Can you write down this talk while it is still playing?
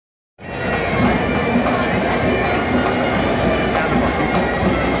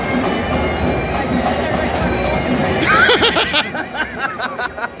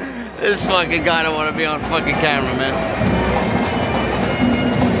This fucking guy don't want to be on fucking camera, man.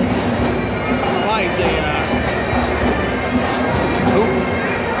 Why he's saying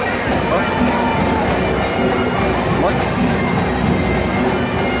What?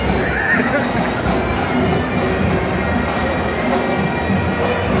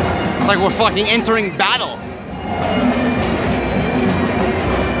 It's like we're fucking entering battle.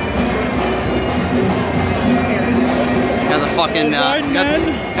 Got the fucking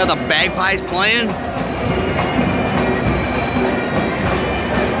got the bagpipes playing.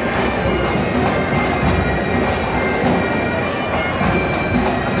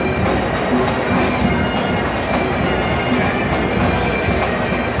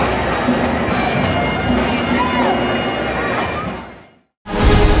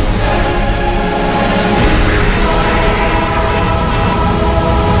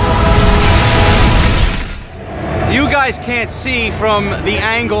 You guys can't see from the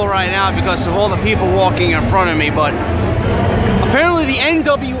angle right now because of all the people walking in front of me, but apparently the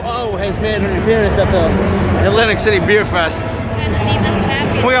NWO has made an appearance at the Atlantic City Beer Fest.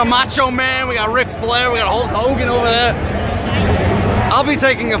 We got Macho Man, we got Ric Flair, we got Hulk Hogan over there. I'll be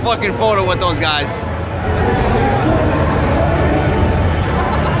taking a fucking photo with those guys.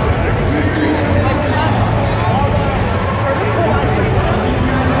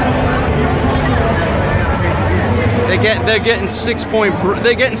 They're getting 6 Point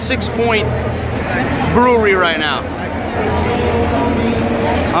Brewery right now.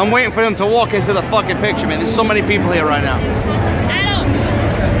 I'm waiting for them to walk into the fucking picture, man. There's so many people here right now. Adam!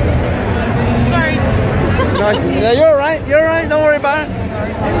 Sorry. No, you're alright. You're alright. Don't worry about it.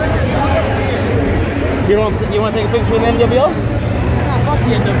 You want to take a picture with the NWO? nah, fuck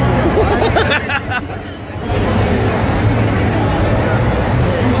the NWO.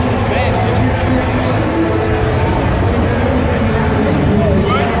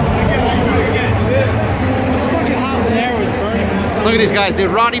 Look at these guys,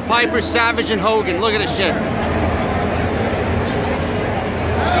 dude. Roddy Piper, Savage, and Hogan. Look at this shit.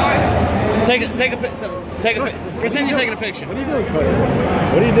 Pretend you're taking a picture. What are you doing, Cody?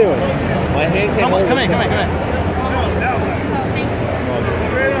 What are you doing? My hand can't hold it. Come in.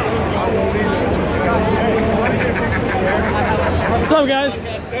 What's up, guys?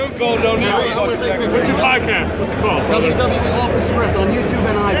 What's your podcast? What's it called? WWE Off the Script on YouTube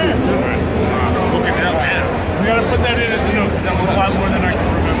and iTunes. Look at that, man. We gotta put that in as a note, because that was a lot more than I can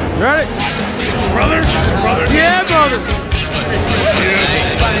remember. Ready? Brothers? Brothers? Yeah, brother.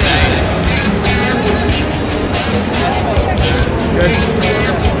 Good.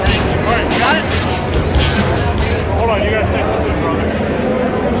 Alright, got it? Hold on, you gotta take this in, brother.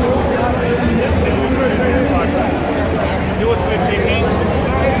 You listen to TV?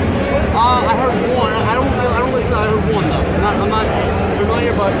 I heard one. I don't listen. I heard one though. I'm not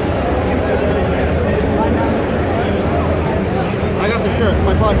familiar, but I got the shirt. It's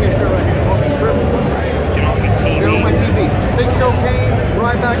my podcast shirt right here. Off the Script. Get on the TV. Get on my TV. Big Show Kane,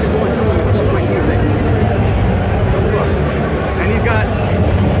 right back and forth showing off my TV. And he's got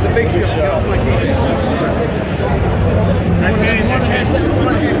the Big Show. Get off my TV. I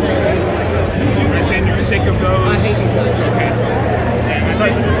saying you're sick of those. I hate these guys. Okay.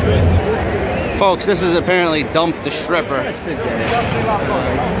 Folks, this is apparently Dump the Stripper.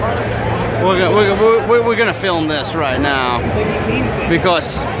 We're gonna film this right now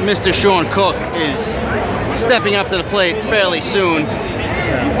because Mr. Sean Cook is stepping up to the plate fairly soon.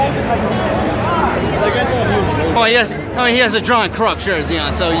 Oh, yes. I mean, he has a John Crook jersey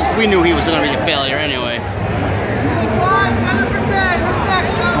on, so we knew he was gonna be a failure anyway.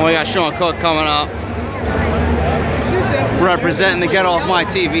 Oh, we got Sean Cook coming up, representing the Get Off My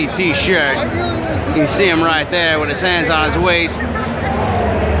TV t-shirt. You can see him right there with his hands on his waist.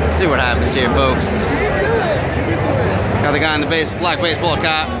 Let's see what happens here, folks. Got the guy in the black baseball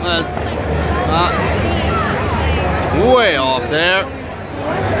cap. Way off there.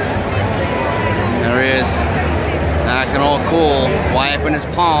 There he is. Acting all cool. Wiping his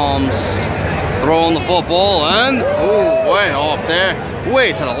palms. Throwing the football and, ooh, way off there.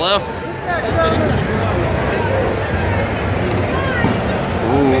 Way to the left.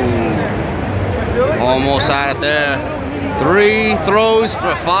 Ooh. Almost out of there. 3 throws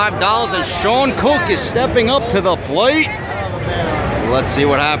for $5, and Sean Cook is stepping up to the plate. Let's see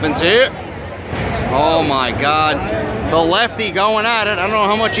what happens here. Oh my God. The lefty going at it. I don't know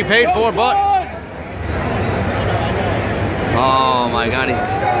how much he paid for, but oh my God,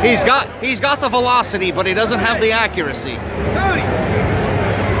 he's got the velocity, but he doesn't have the accuracy.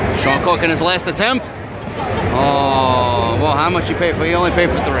 Sean Cook in his last attempt. Oh, well, how much you pay for? He only paid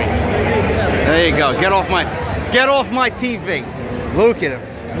for 3. There you go. Get off my TV. Look at him.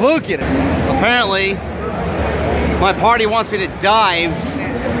 Look at it. Apparently, my party wants me to dive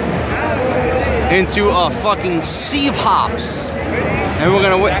into a fucking sea of hops. And we're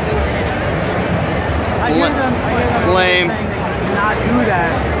gonna win. Lame. Not do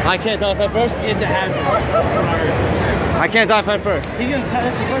that. I can't dive head first? It's a hazard. I can't dive head first. He's gonna tell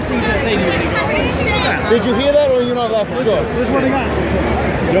us the first thing he's gonna say to you when he goes. Did you hear that or you know that for sure? This is what he got.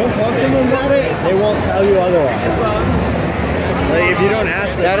 Don't talk to them about it. They won't tell you otherwise. Like, if you don't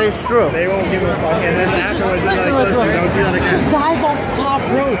ask them, That is true. they won't give a fuck. And then afterwards, they're like, listen. listen, don't do that again. Just dive off the top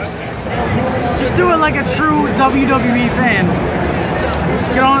ropes. Just do it like a true WWE fan.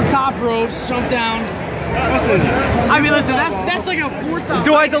 Get on the top ropes, jump down. Listen, I mean, listen, that's like a 4-time.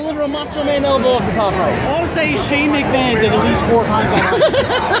 Do I deliver a Macho Man elbow off the top rope? All I'm saying is Shane McMahon did at least 4 times on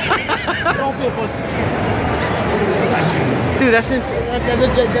that. Don't be a pussy. Dude, that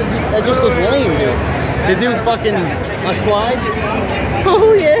just looks lame, dude. To do fucking a slide?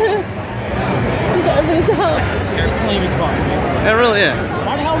 Oh yeah. I'm diving into hops. It's lame as fuck. It really is.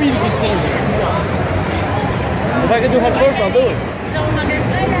 Why the hell are you even considering this? Let's go. If I can do head first, I'll do it.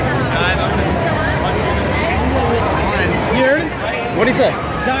 You heard it? What'd he say?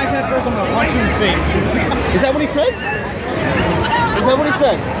 Dive head first, I'm gonna punch you in the face. Is that what he said? Is that what he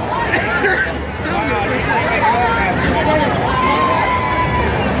said?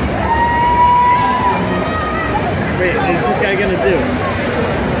 wait, is this guy gonna do?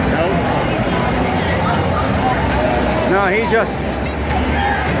 No? No, he just...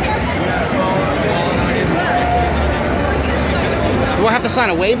 Do I have to sign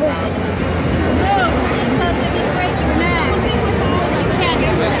a waiver?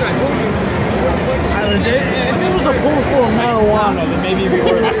 If it was a pool full of marijuana, then maybe it'd be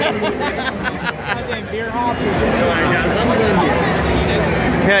worth it. Goddamn beer hops.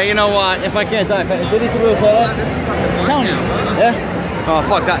 Yeah, you know what? If I can't die, did he really say that? I'm telling you. Yeah? Oh,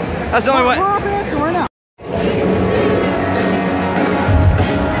 fuck that. That's the only way. We're up and asking right now.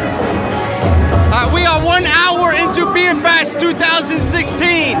 We are 1 hour into Beer Fest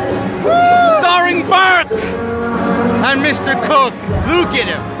 2016. Starring Burke and Mr. Cook. Look at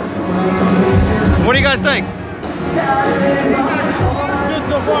him. What do you guys think? It's good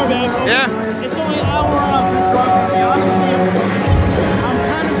so far, man. Yeah? It's only an hour on the truck, to be honest with you. I'm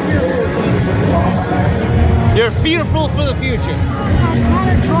kind of fearful. You're fearful for the future. I'm kind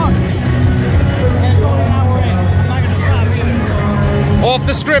of drunk. And it's only an hour in. I'm not going to stop either. Off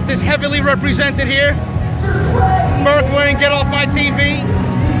the Script is heavily represented here. Burke wearing Get Off My TV.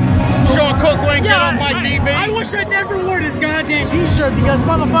 Sean Cook wearing Get Off My TV. I wish I never wore this goddamn t-shirt because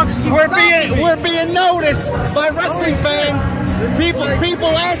motherfuckers keep stopping me. We're being noticed by wrestling fans. People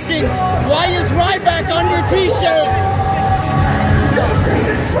asking, why is Ryback on your t-shirt?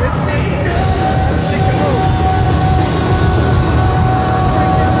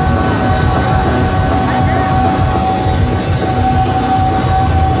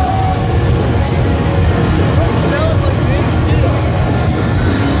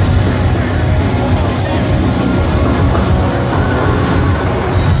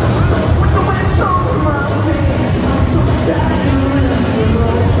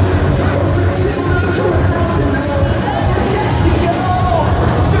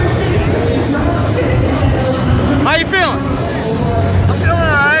 How you feeling? I'm feeling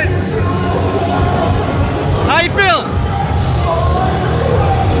alright. How you feeling?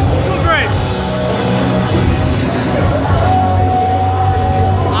 Feel great.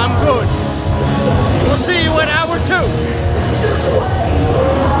 I'm good. We'll see you at hour 2.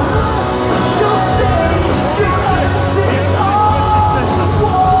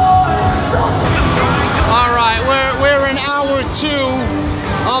 All right, we're in hour 2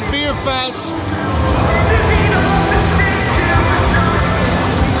 of Beer Fest.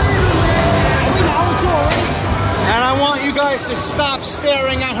 And I want you guys to stop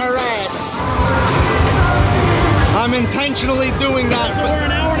staring at her ass. I'm intentionally doing that So we're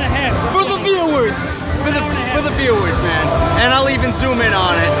an hour and a half. for the viewers. For the viewers, man. And I'll even zoom in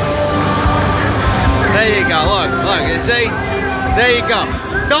on it. There you go. Look, you see? There you go.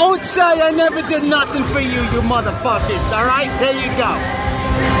 Don't say I never did nothing for you, you motherfuckers, all right? There you go.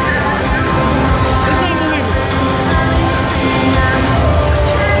 It's unbelievable.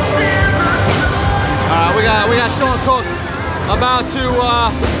 We got Sean Cook about to,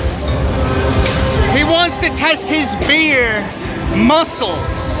 he wants to test his beer muscles.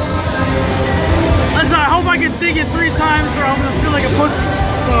 Listen, I hope I can dig it 3 times or I'm gonna feel like a pussy.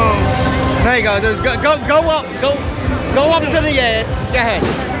 So, There you go, dude. Go up to the ass. Go ahead.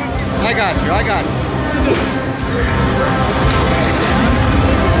 I got you.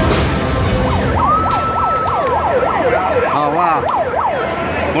 Oh, wow.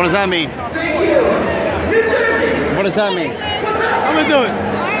 What does that mean? What does that mean? I'm gonna do it.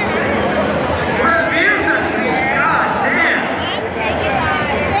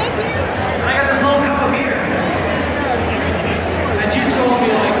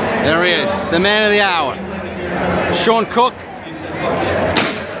 There he is, the man of the hour. Sean Cook.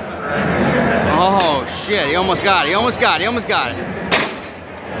 Oh shit, he almost got it, he almost got it, he almost got it.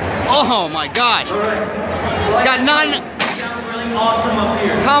 Oh my god. He's got 9.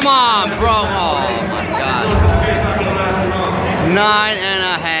 Come on, bro. Oh my god.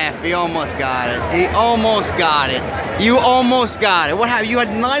 9.5. He almost got it. He almost got it. You almost got it. What happened? You had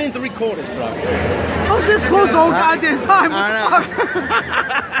 9 3/4, bro. I was this close the whole goddamn time. I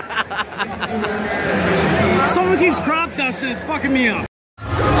know. Someone keeps crop dusting. It's fucking me up.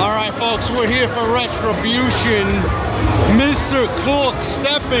 All right, folks, we're here for retribution. Mr. Cook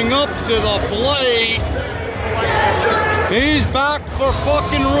stepping up to the plate. He's back for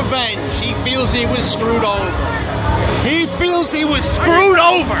fucking revenge. He feels he was screwed over. He feels he was screwed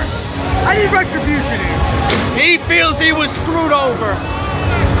over. I need retribution here. He feels he was screwed over.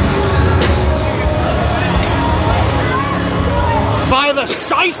 By the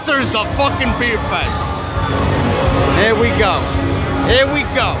shysters of fucking Beer Fest. Here we go. Here we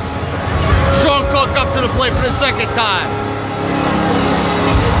go. Sean Cook up to the plate for the second time.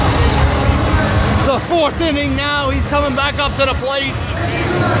 It's the 4th inning now. He's coming back up to the plate.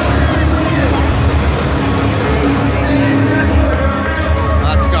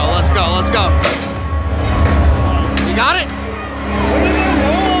 Let's go, let's go, let's go. You got it?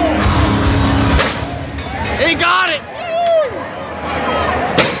 He got it!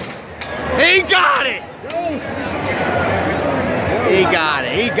 He got it! He got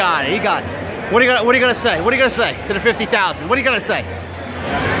it, he got it, he got it. What are you gonna say? What are you gonna say to the 50,000? What are you gonna say?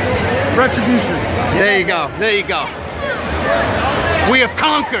 Retribution. There you go, there you go. We have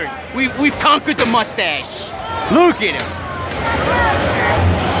conquered. We've conquered the mustache. Look at him.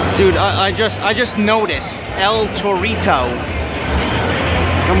 Dude, I just noticed El Torito.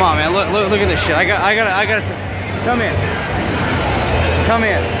 Come on, man, look at this shit. I gotta come here. Come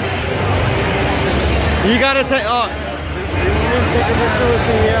here. You gotta take Take a picture with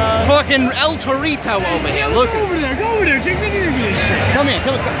the fucking El Torito over here. Look over there, go over there, take a video of this shit. Come here,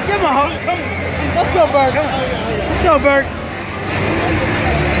 come. Give him a hug. Come. Let's go, Bert. Let's go, Bert.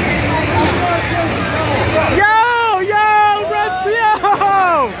 Yo, Red, yo!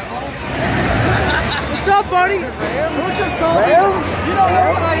 What's up, buddy? Who just called you? You don't know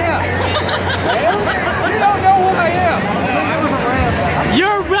who I am. You don't know who I am.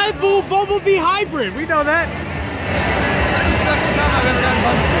 You're a Red Bull Bumblebee hybrid. We know that.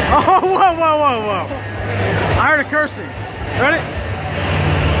 Oh, whoa. I heard a cursing. Ready?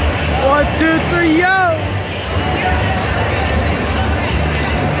 1, 2, 3, yo!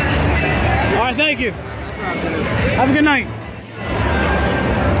 Alright, thank you. Have a good night.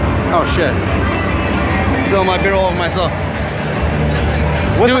 Oh shit. Spill my beer all over myself.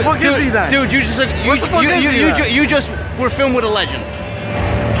 What the fuck is he then? Dude, you just were filmed with a legend.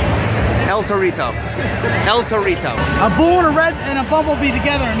 El Torito. El Torito. A bull and a red and a bumblebee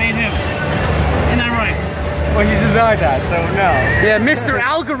together and made him. Isn't that right? Well, you denied that, so no. Yeah, Mr.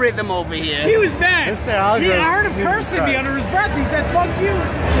 Algorithm over here. He was mad. Mr. Algorithm. I heard him cursing me under his breath. He said, fuck you or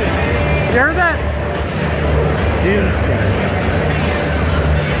some shit. You heard that? Jesus Christ.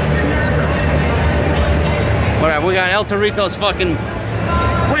 Jesus Christ. Whatever, we got El Torito's fucking...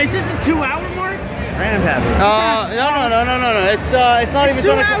 Wait, is this a 2-hour mark? Random happy. No. It's not even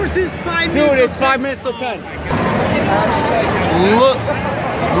 2 hours, this is 5 minutes. Dude, it's 5 minutes till 10. Look.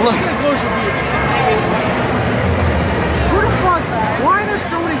 Who the fuck? Why are there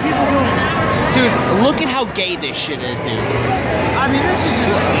so many people doing this? Dude, look at how gay this shit is, dude. I mean, this is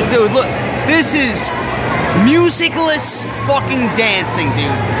just... Dude, look. This is musicless fucking dancing,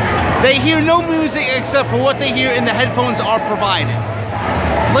 dude. They hear no music except for what they hear and the headphones are provided.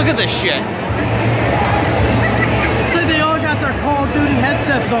 Look at this shit. It's like they all got their Call of Duty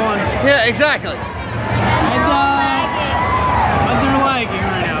headsets on. Yeah, exactly. And they're lagging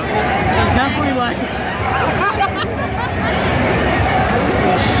right now. They're definitely lagging.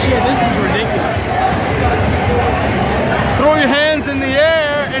 Shit, this is ridiculous. Throw your hands in the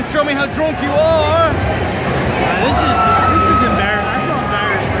air and show me how drunk you are. This is embarrassing. I feel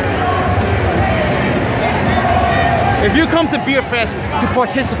embarrassed. If you come to Beer Fest to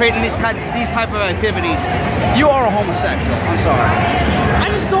participate in these type of activities, you are a homosexual. I'm sorry. I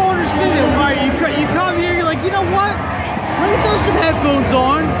just don't understand it. Why you come here, you're like, you know what? Let me throw some headphones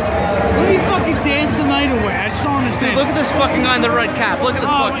on. Let me fucking dance the night away. I just don't understand. Dude, look at this fucking guy in the red cap. Look at this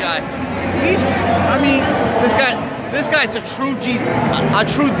fucking guy. He's, I mean, this guy's a true degen.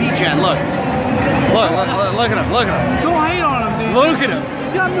 Look at him. Look at him. Don't hate on him, dude. Look at him.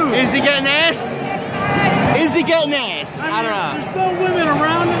 He's got moves. Is he getting ass? Is he getting ass? I don't know. There's no women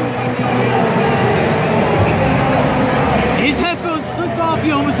around him. His headphones slipped off.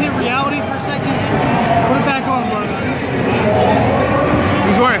 He almost hit reality for a second. Put it back on, brother.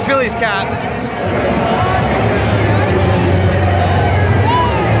 He's wearing a Phillies cap.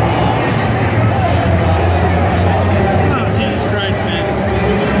 Oh, Jesus Christ, man.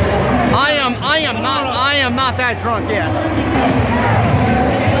 I am not that drunk yet.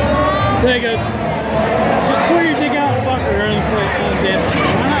 There you go. Just pour your dick out and fuck her on the dance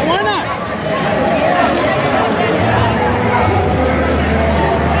floor. Why not?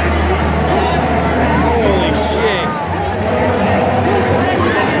 Holy shit.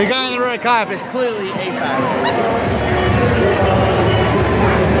 The guy in the red cap is clearly a fag.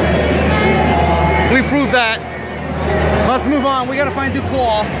 We proved that. Let's move on. We gotta find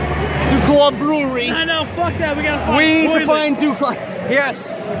Duclaw. Duclaw Brewery. I know, fuck that. We gotta find We need toilet. to find Duclaw.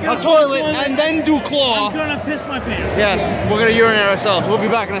 Yes, Gotta a toilet find and then Duclaw. I'm gonna piss my pants. Yes, we're gonna urinate ourselves. We'll be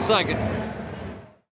back in a second.